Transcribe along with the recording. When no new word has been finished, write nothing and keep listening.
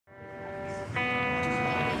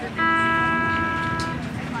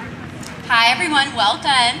Hi everyone,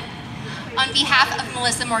 welcome. On behalf of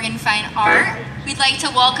Melissa Morgan Fine Art, we'd like to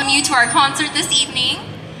welcome you to our concert this evening.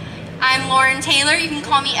 I'm Lauren Taylor, you can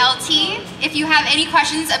call me LT. If you have any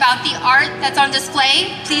questions about the art that's on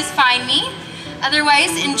display, please find me. Otherwise,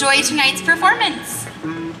 enjoy tonight's performance.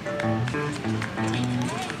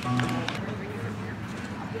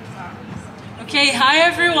 Okay, hi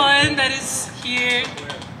everyone that is here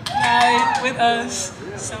tonight with us.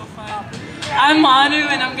 So fun. I'm Manu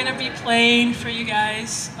and I'm gonna be playing for you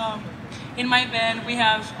guys. In my band, we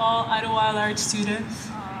have all Idyllwild Arts students.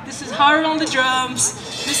 This is Howard on the drums,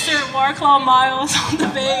 Mr. Warclaw Miles on the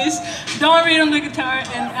bass, Don Reed on the guitar,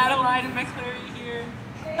 and Adeline McCleary here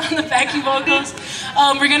on the backing vocals.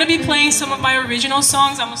 We're gonna be playing some of my original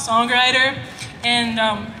songs. I'm a songwriter, and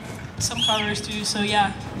some covers too, so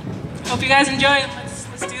yeah. Hope you guys enjoy it.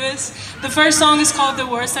 Let's do this. The first song is called The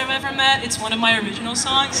Worst I've Ever Met. It's one of my original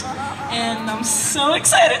songs, and I'm so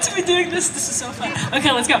excited to be doing this. This is so fun.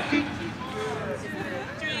 Okay, let's go.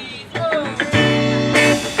 3, 4.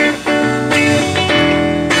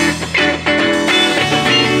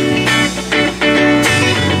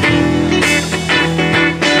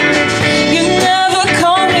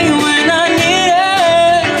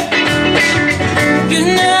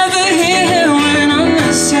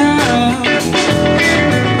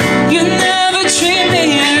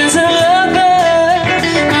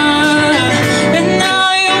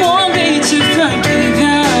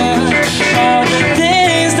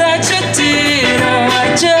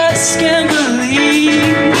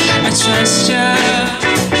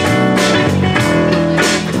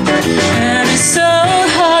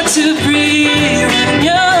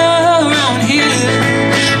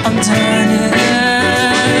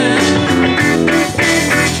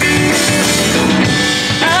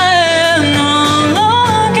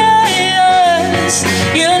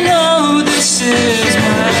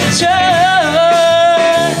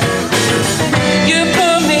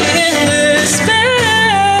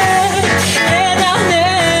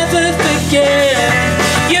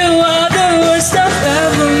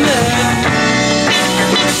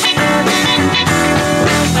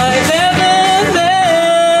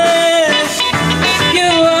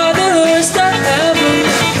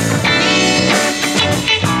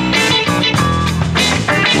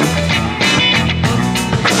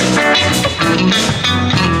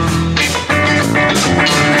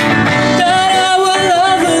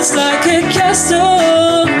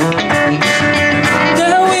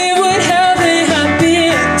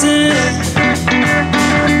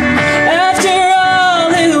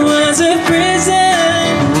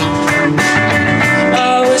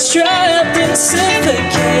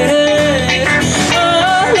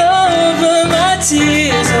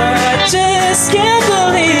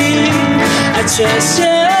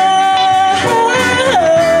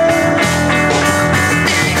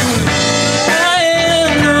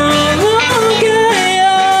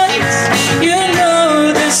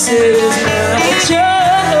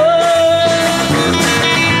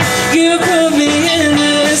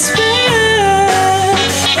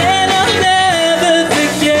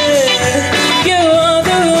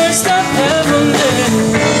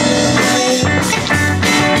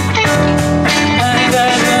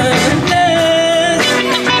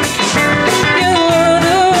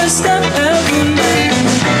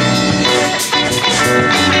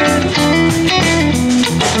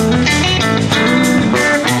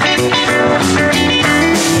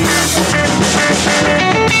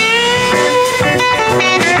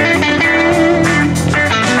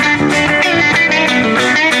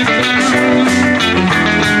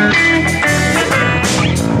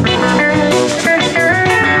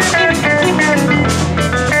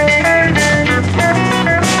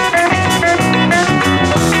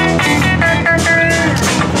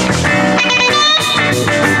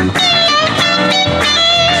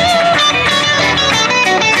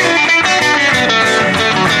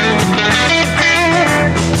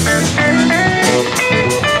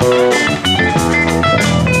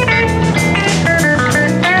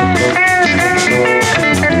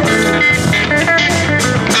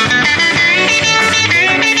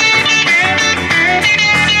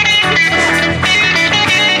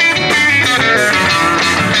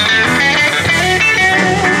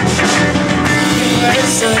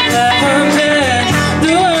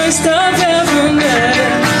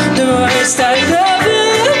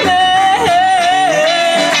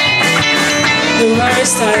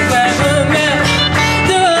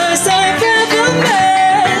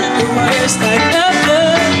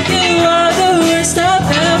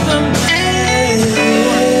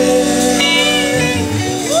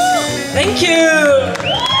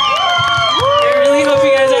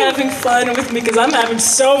 fun with me because I'm having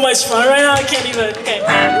so much fun right now. I can't even. Okay.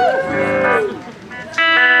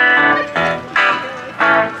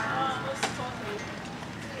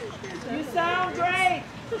 You sound great.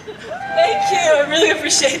 Thank you. I really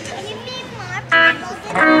appreciate that.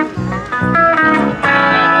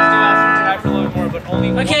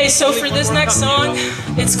 Okay, so for this next song,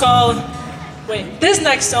 it's called. Wait, this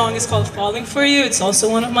next song is called "Falling for You." It's also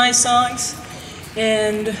one of my songs,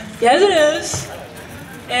 and yes, it is.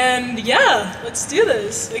 And yeah, let's do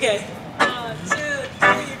this. Okay. 1, 2,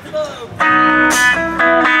 3, 4.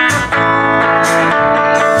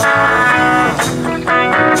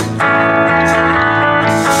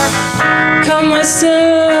 Caught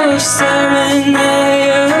myself staring at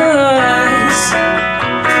your eyes.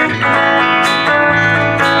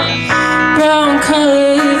 Brown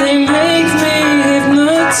color, they make me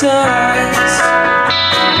hypnotized.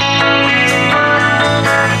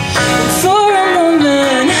 For a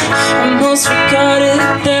moment, I almost forgot it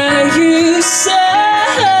that you said.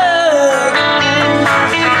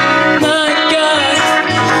 My God,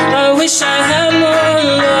 I wish I had more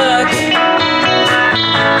luck.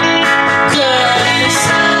 'Cause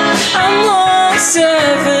I'm on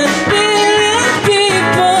 7 billion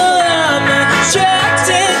people. I'm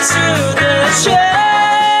attracted to the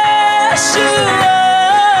trash you are.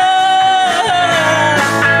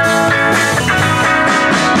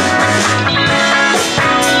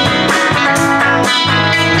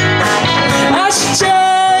 I should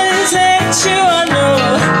just hate you, I know.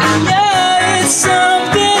 Yeah, it's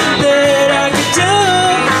something that I could do.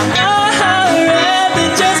 I'd rather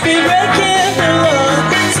just be breaking the law,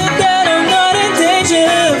 so that I'm not in danger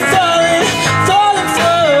of falling for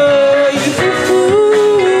you.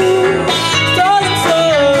 Falling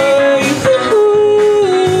for you.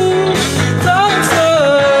 Falling for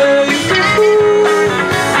you.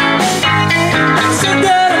 So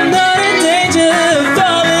that I'm not in danger of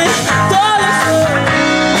falling for you.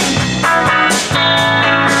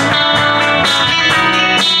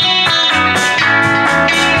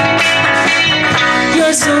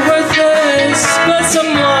 You're so worthless, but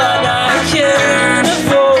someone I can't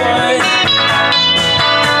avoid.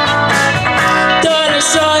 Thought I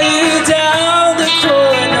saw you down the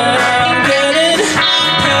corner. I'm getting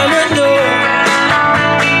paranoid.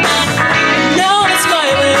 Now I'm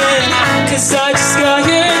smiling, 'cause I just got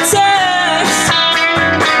your text.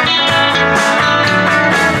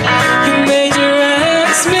 You made your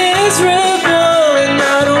ex miserable, and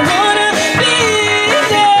I don't wanna be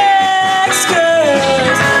next.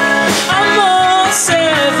 'Cause I'm on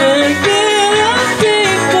 7 billion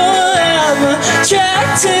people. I'm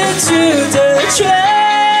attracted to the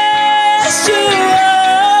trash you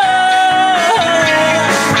are.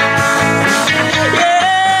 Yeah.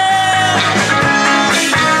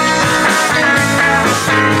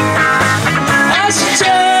 I should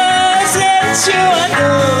just let you, I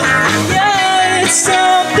know. Yeah, it's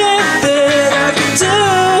something that I can do.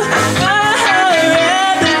 I'd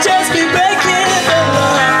rather just be breaking the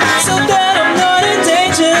law, so that I'm not in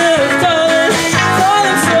danger of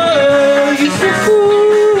falling for you.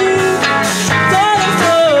 Falling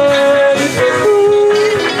for you.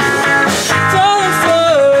 Falling for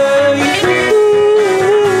you.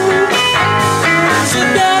 So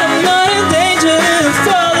that I'm not in danger of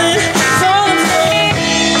falling for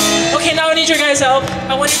you. Okay, now I need your guys' help.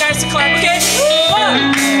 I want you guys to clap, okay?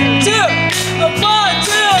 1, 2, 1,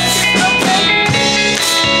 2, okay.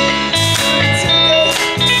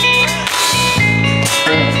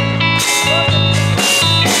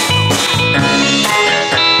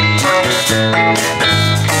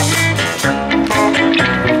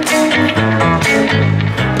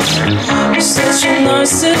 You're such a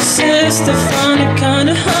narcissist, I find it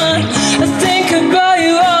kinda hard. I think about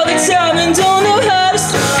you all the time and don't know how to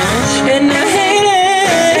stop. And I hate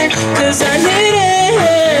it, 'cause I need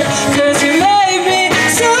it. 'Cause you made me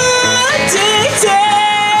so addicted.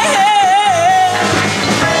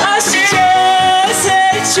 I should just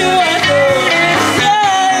hate you, I know.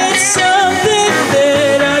 Yeah, it's something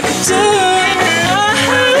that I could do. I'd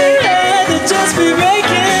rather just be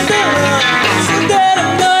breaking the law, so that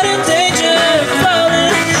I'm not in danger of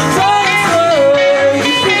falling for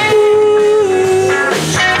you.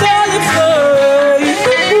 Falling for you.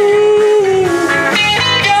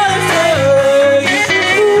 Falling for you.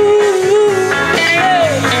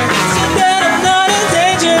 Hey, so that I'm not in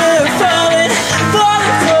danger of falling for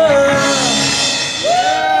you.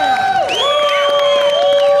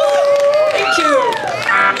 Thank you.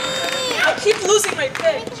 I keep losing my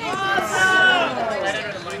pitch.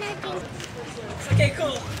 Okay,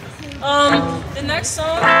 cool. The next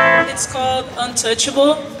song, it's called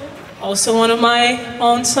Untouchable. Also one of my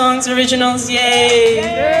own songs, originals. Yay!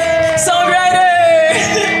 Songwriter!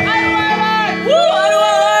 Woo!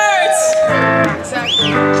 Idyllwild Arts!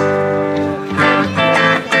 Exactly.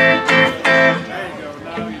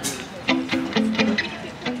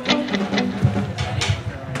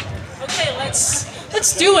 Okay,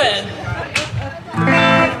 let's do it.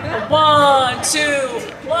 1, 2,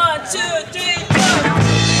 1, 2, 3, 4.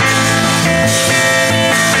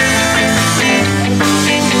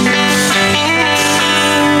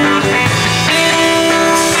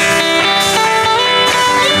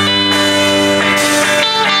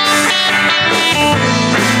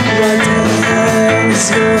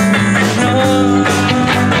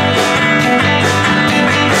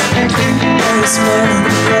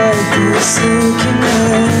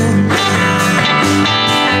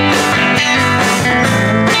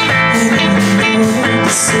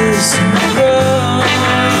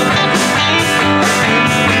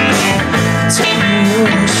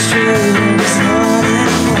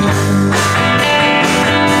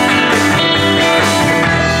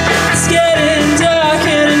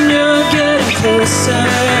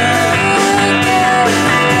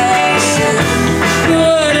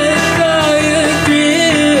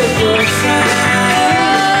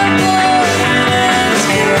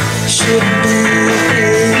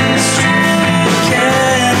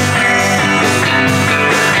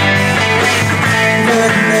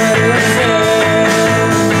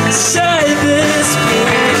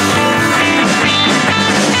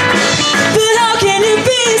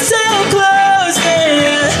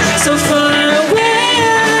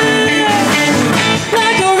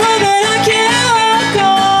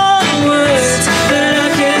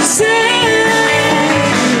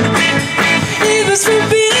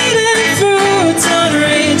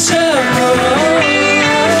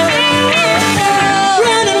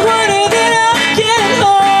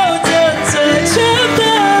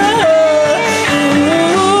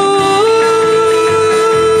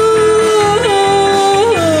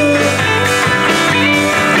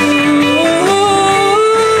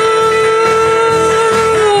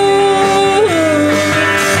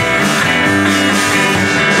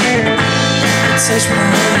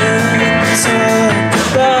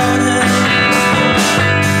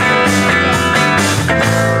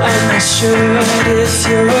 If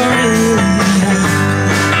you're really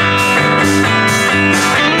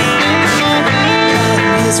happy,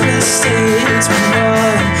 his mistakes, but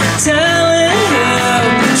not telling him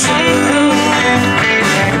the truth.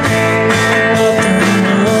 Not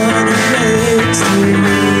the one who makes the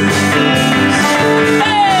rules.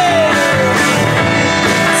 Hey!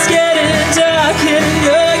 It's getting dark and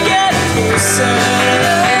you're getting closer.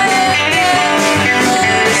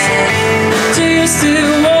 Do you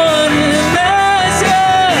still want him?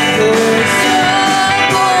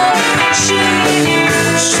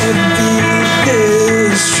 Shouldn't be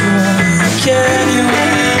this strong. Can you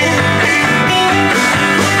win?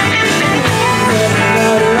 Running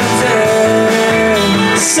out of air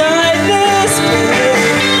inside this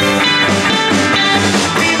place.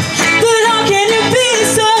 But how can you be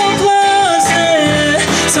so close and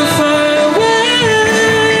so far away?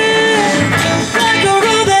 Like a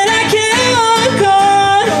road that I can't walk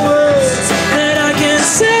on, words that I can't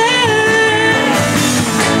say.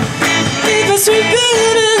 Leave us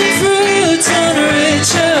forbidden fruits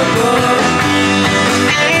unreachable.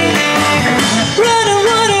 Running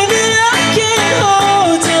water that I can't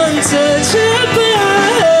hold, untouchable.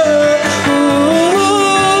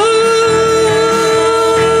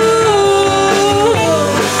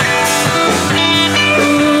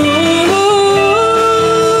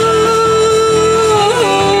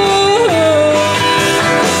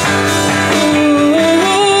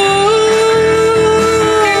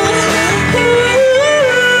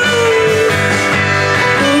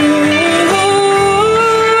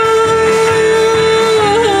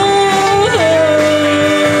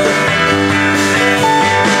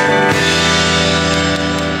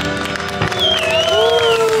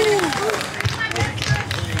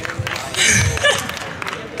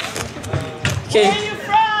 Where are you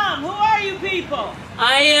from? Who are you people?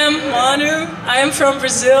 I am Manu. I am from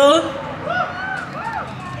Brazil.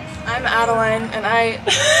 I'm Adeline, and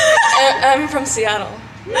I'm from Seattle.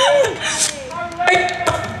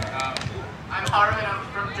 I'm Harvin, I'm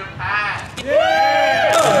from Japan.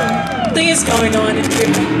 What thing is going on in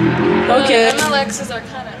here? Okay. I'm Alexis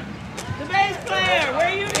Arcana. The bass player, where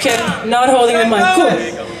are you Okay, from? not holding the mic.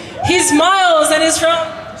 Cool. He's Miles and he's from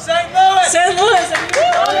St. Louis! St. Louis.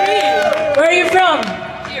 Where are you from?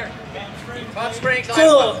 Here. Hot Springs.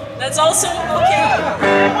 Cool. That's also okay.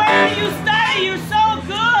 Where do you study? You're so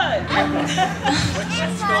good.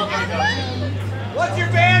 What's your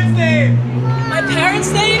band's name? My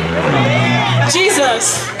parents' name?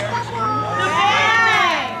 Jesus.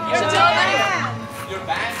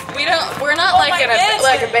 We're not like in a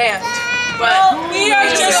band, but We are go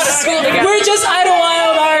to just school together. we're just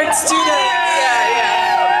Idyllwild Arts students. Yeah.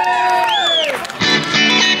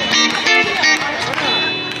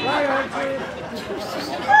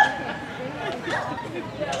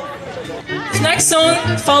 Next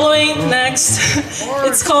song, following next,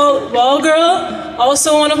 it's called Wall Girl.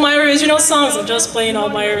 Also one of my original songs. I'm just playing all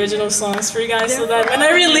my original songs for you guys so that when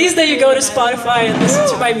I release that you go to Spotify and listen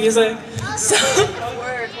to my music. So,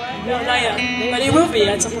 no, not yet, but it will be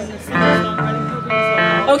at some point.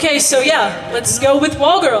 Okay, so yeah, let's go with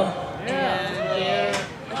Wall Girl.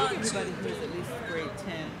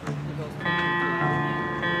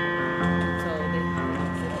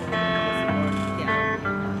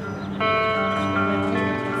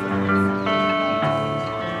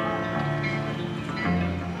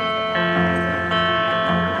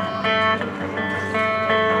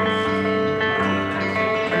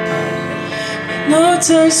 Notes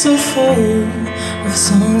are so full of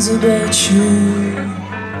songs about you.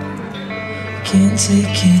 Can't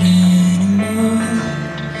take it anymore.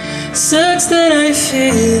 Sucks that I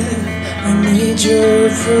feel I need your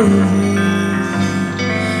approval.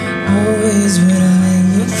 Always what I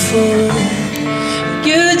look for.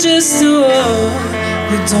 You're just a wall,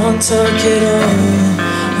 you don't talk at all.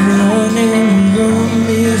 Alone in the room,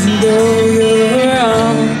 even though you're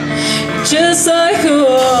around. You're just like a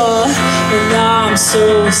wall. And now I'm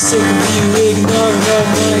so sick of you ignoring all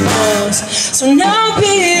my calls. So now be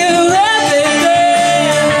you, baby.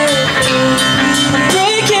 I'm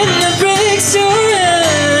breaking the bricks you're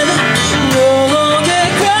in. No longer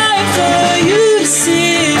crying for you to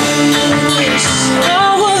see.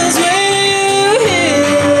 I was waiting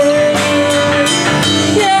here.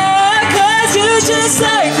 Yeah, 'cause you're just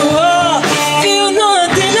like a wall. Feel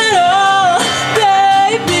nothing at all,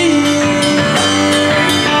 baby.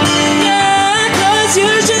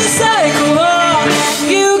 You're just like a wall.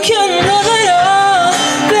 You can love it all,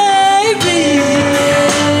 baby.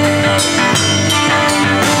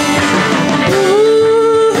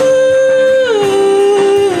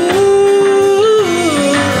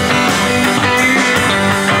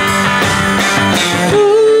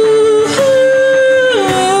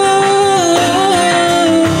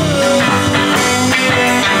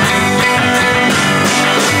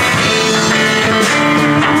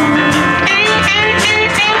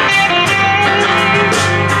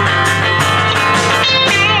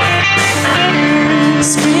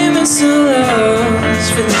 Screaming so loud,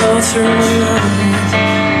 it's been all through my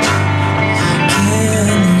mind. Can you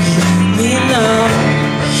hear me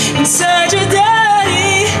now? Inside your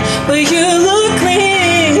daddy, but you look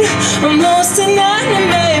clean. I'm lost in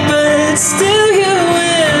anime, but still you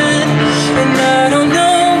win. And I don't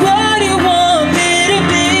know what you want me to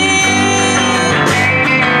be.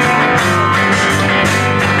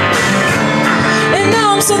 And now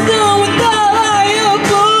I'm so done with all your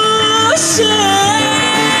bullshit.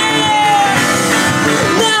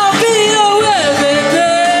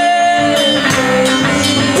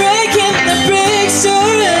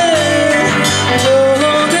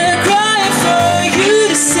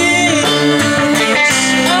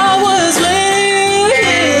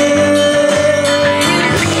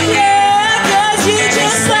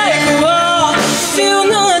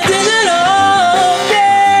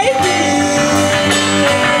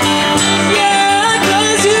 Yeah.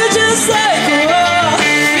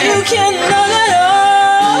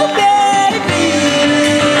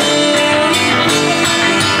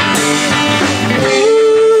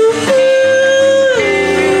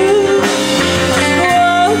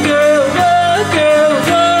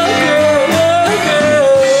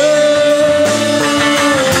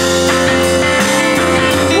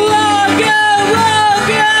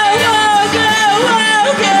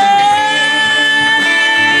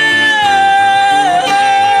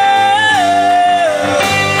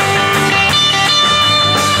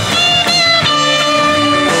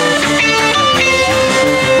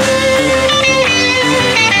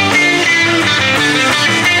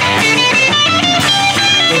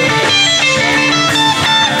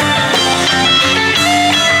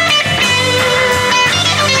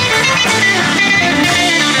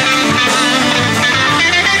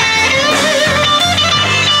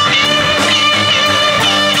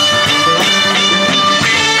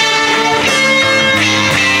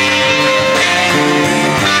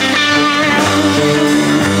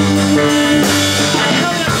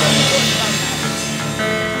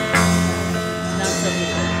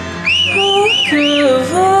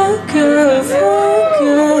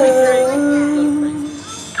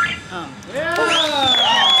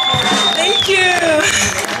 Thank you.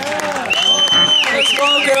 Let's go,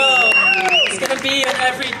 girl. It's gonna be on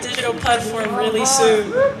every digital platform really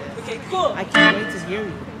soon. Okay, cool. I can't wait to hear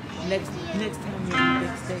you next time you're on the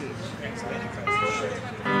big stage.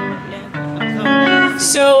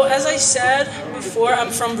 So, as I said before, I'm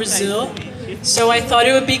from Brazil. So I thought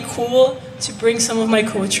it would be cool to bring some of my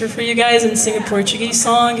culture for you guys and sing a Portuguese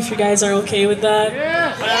song, if you guys are okay with that.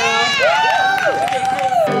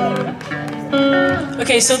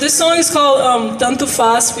 Okay, so this song is called Tanto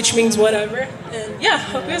Faz, which means whatever. And yeah,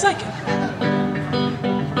 hope you guys like it.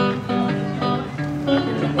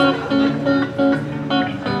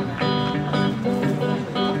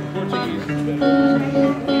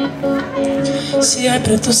 Se é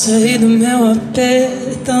pra tu sair do meu AP,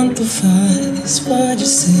 tanto faz, pode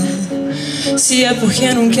ser. Se é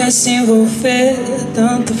porque não quer se envolver,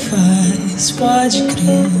 tanto faz, pode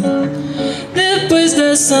crer. Depois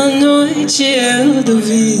dessa noite eu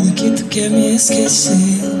duvido que tu quer me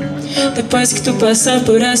esquecer. Depois que tu passar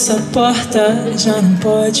por essa porta, já não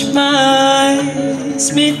pode mais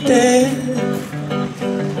me ter.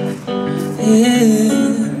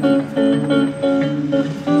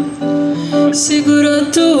 Segura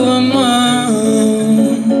tua mão,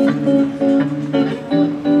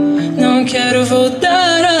 não quero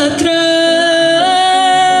voltar atrás.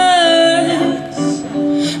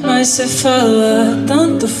 Mas cê fala,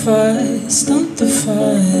 tanto faz,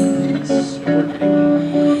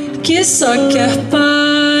 que só quer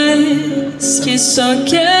paz, que só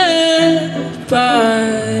quer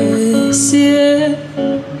paz. Yeah.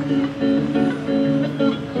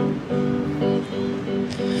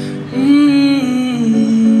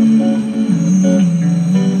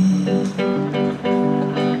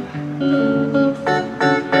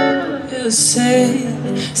 Eu sei,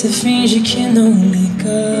 cê finge que não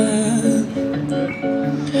liga,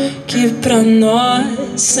 que pra nós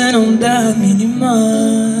cê não dá a mínima.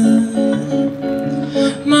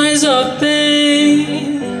 Mas ó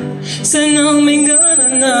bem, cê não me engana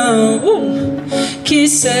não, que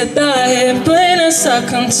cê dá replay nessa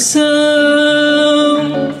canção.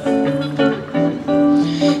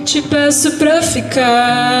 Te peço pra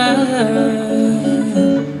ficar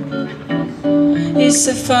e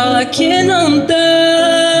cê fala que não dá.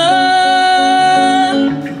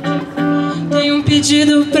 Tem um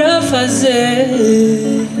pedido pra fazer,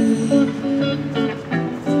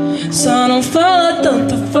 só não fala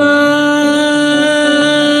tanto faz.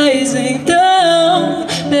 Então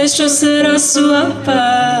deixa eu ser a sua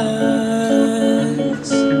paz,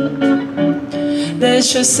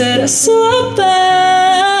 deixa eu ser a sua paz.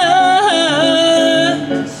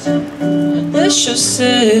 Deixa eu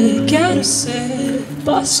ser, quero ser,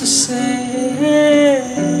 posso ser.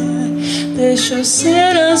 Deixa eu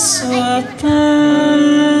ser a sua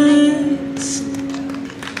paz.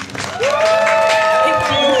 Thank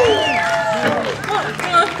you.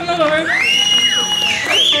 Come on over.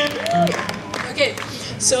 Okay,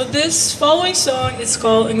 so this following song is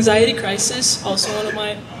called Anxiety Crisis, also one of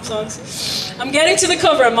my songs. I'm getting to the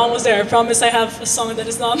cover, I'm almost there. I promise I have a song that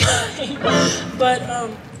is not mine. But,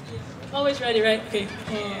 always ready, right? Okay.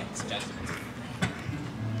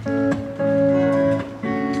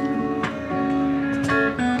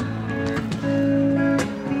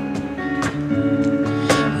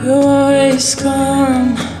 You always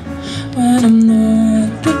come when I'm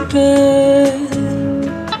not prepared.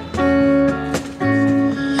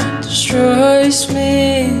 Destroys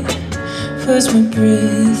me, puts my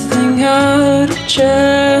breathing out of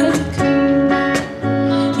check,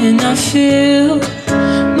 and I feel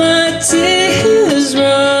my tears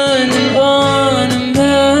running on a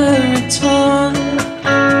marathon.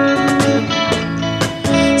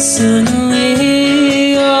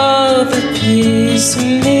 Suddenly all the peace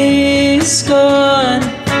in me is gone,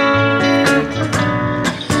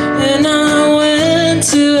 and I went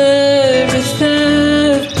to every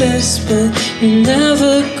therapist, but you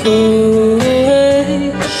never go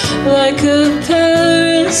away. Like a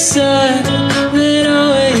parasite that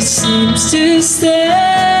always seems to stay.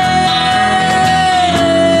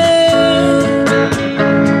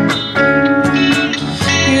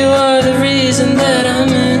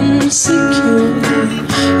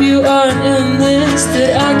 You are an illness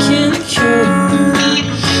that I can't cure.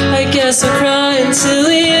 I guess I'll cry until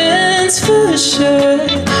the end's for sure.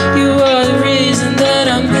 You are the reason that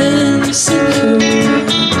I'm insecure.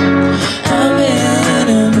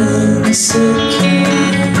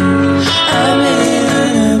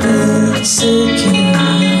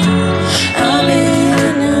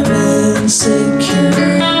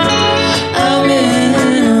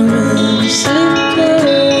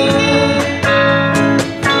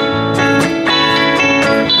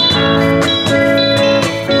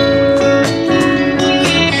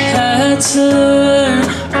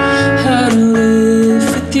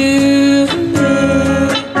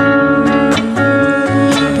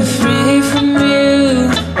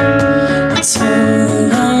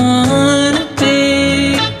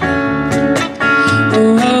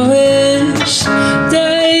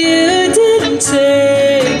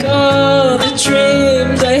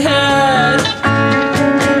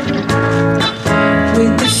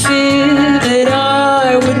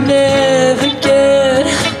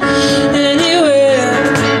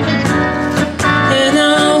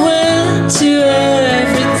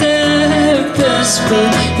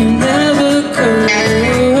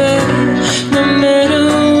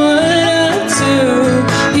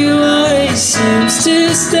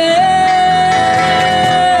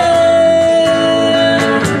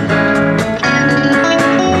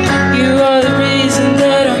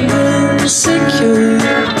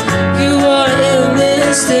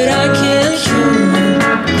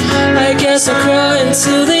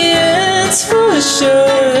 until the end's for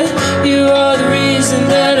sure. You are the reason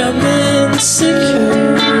that I'm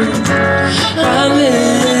insecure. I'm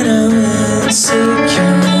insecure.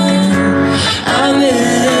 I'm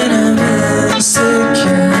insecure.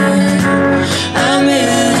 I'm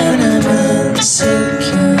insecure.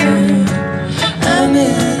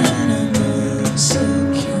 I'm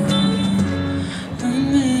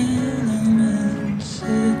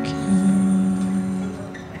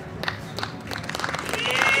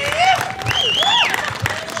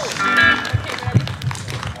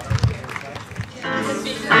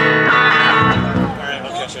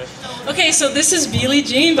Okay, so this is Billie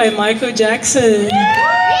Jean by Michael Jackson.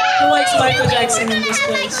 Who likes Michael Jackson in this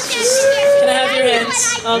place? Just, can I have your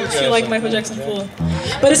hands up if you like Michael Jackson full?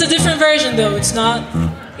 But it's a different version though. It's not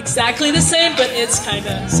exactly the same, but it's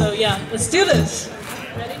kinda. So yeah, let's do this.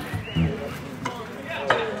 Ready?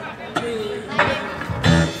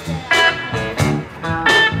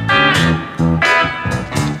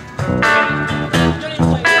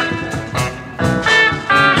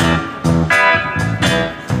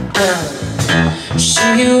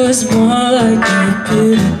 She was more like a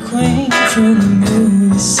beauty queen from the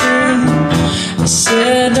movie scene. I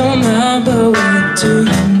said, don't mind, but what do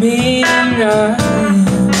you mean right?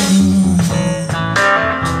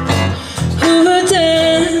 Who would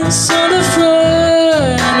dance on the floor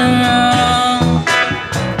and around?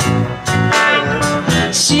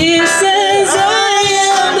 She says, I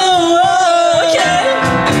am the one, okay.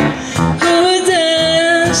 Who would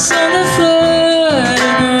dance on the floor and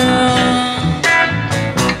around?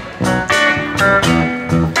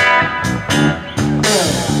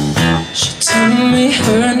 She told me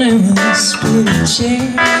her name was Billie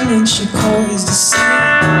Jean, and she caused the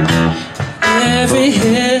scene. Every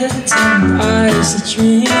head and eyes a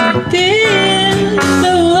dream of being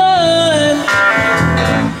the one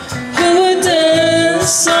who would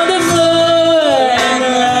dance on the floor and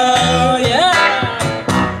around, yeah.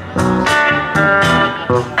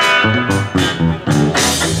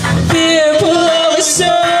 People always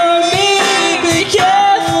tell me, be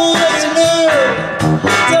careful what you do.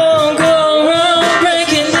 Don't go around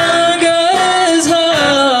breaking down God's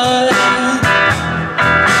heart.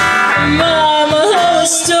 Mama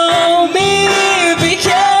always told me, be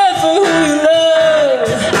careful who you love.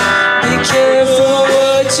 Be careful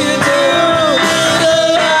what you do. The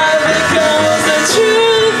lie becomes the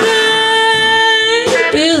truth. And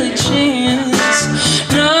Billie Jean's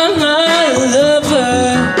not my lover.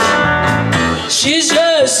 She's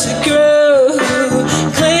just a girl who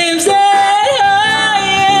claims that I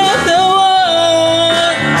am the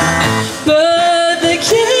one, but the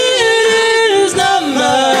kid is not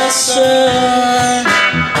my son.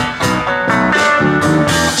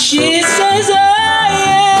 She says I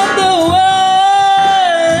am the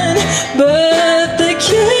one, but the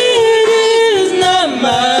kid is not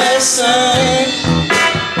my son.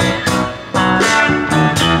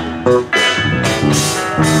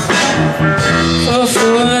 For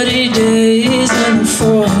 40 days and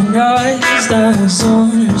 4 nights I was on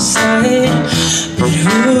her side. But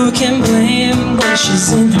who can blame when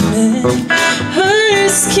she's in command? Her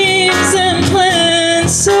schemes and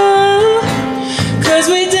plans, so cause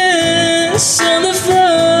we dance on the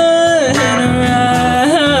floor and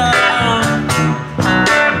around.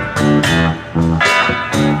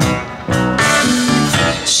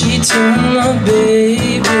 She told my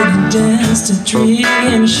baby to dance to dream,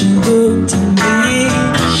 and she looked at me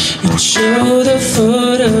and showed a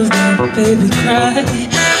photo of that baby cry.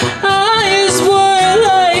 Eyes were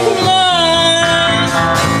like mine,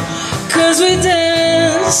 cause we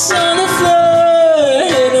dance on the floor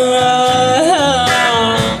and around.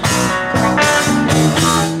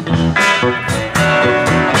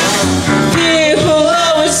 People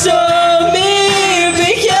always told me,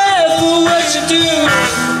 be careful what you do.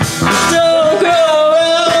 Don't go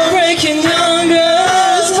around breaking young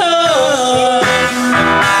girls' heart.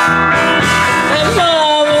 And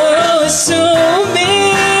Mama always told me,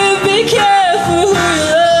 be careful who you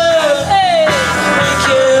love. Hey, be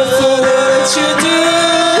careful what you do.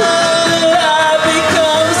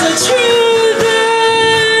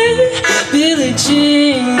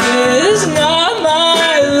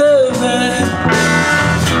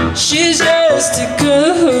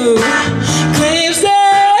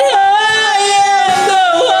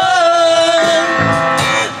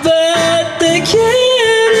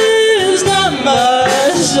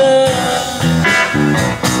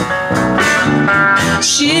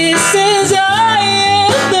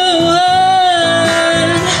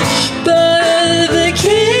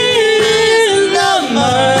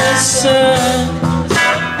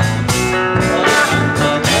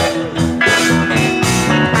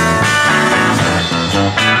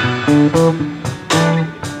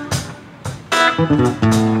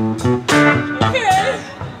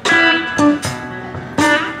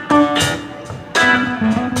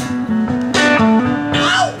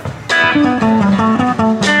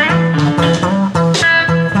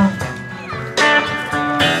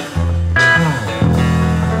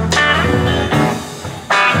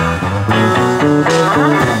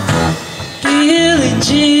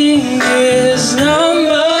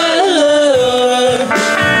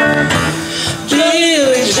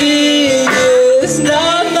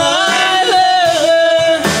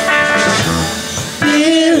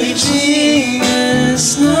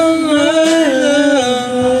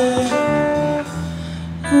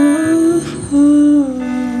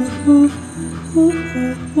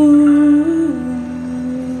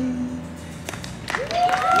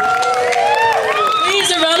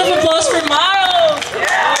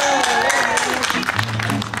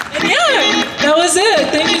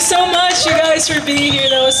 For being here.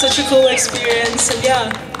 That was such a cool experience. And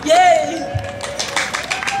yeah, yay!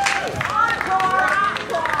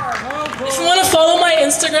 If you want to follow my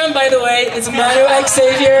Instagram, by the way, it's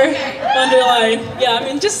ManuXavier _ Yeah, I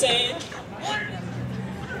mean, just saying.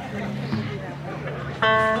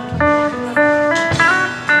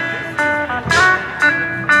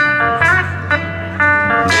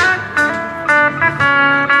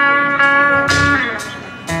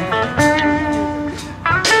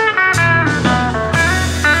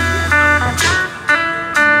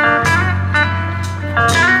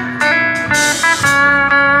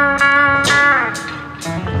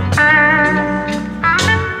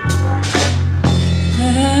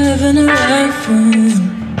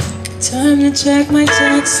 Time to check my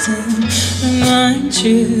text and remind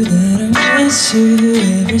you that I miss you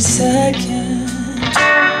every second.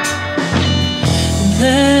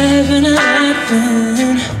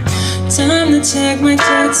 11:11. Time to check my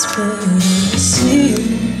text, but I see you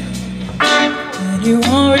and you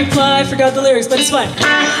won't reply. I forgot the lyrics, but it's fine.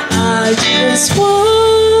 I just want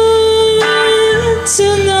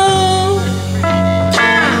to know,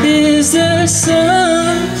 is there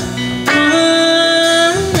someone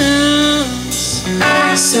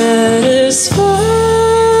satisfying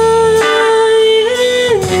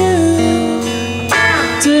you?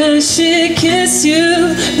 Does she kiss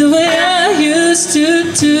you the way I used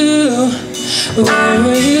to do? Where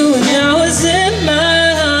were you when I was in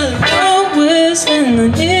my heart? Always when I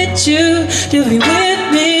need you to be with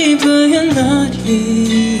me, but you're not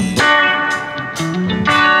here.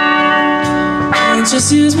 You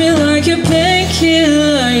just use me like a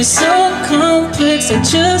painkiller. You're so complex, I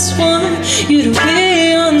just want you to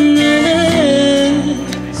be honest.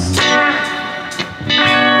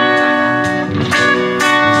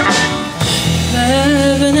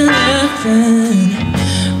 11:11.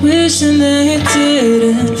 Wishing that you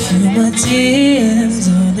didn't fill my DMs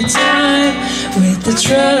all the time with the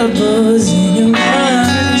troubles in your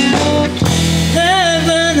mind.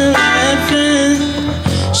 11:11.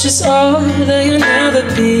 Just all that you'll never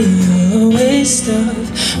be, a waste of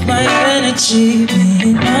my energy,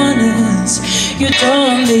 being honest. You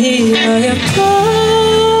told me I apologize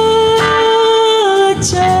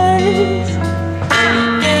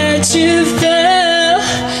that you felt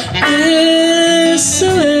this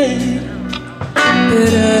way,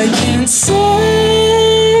 but I can't say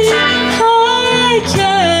I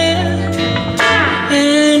can't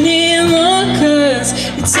anymore, 'cause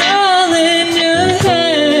it's all in your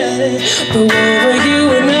head. But where were you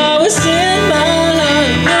when I was in my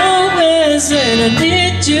life? Nowhere's when I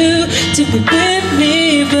need you to be with me,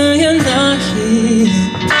 but you're not here.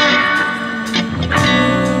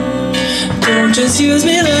 Don't just use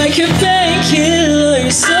me like a painkiller.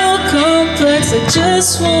 You're so complex, I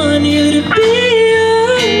just want you to be honest.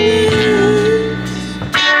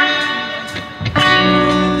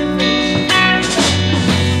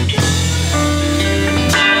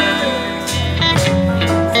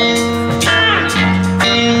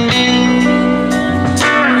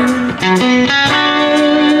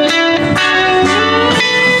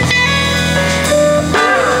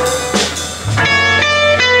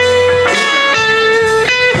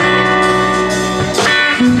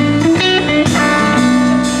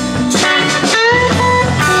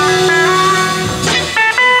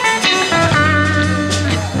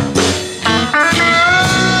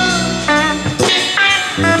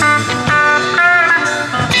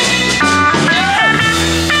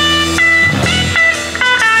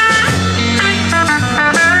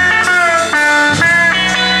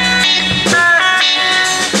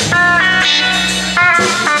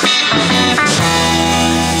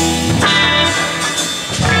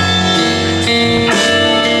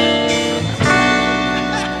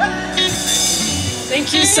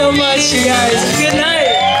 so much, you guys. Good night.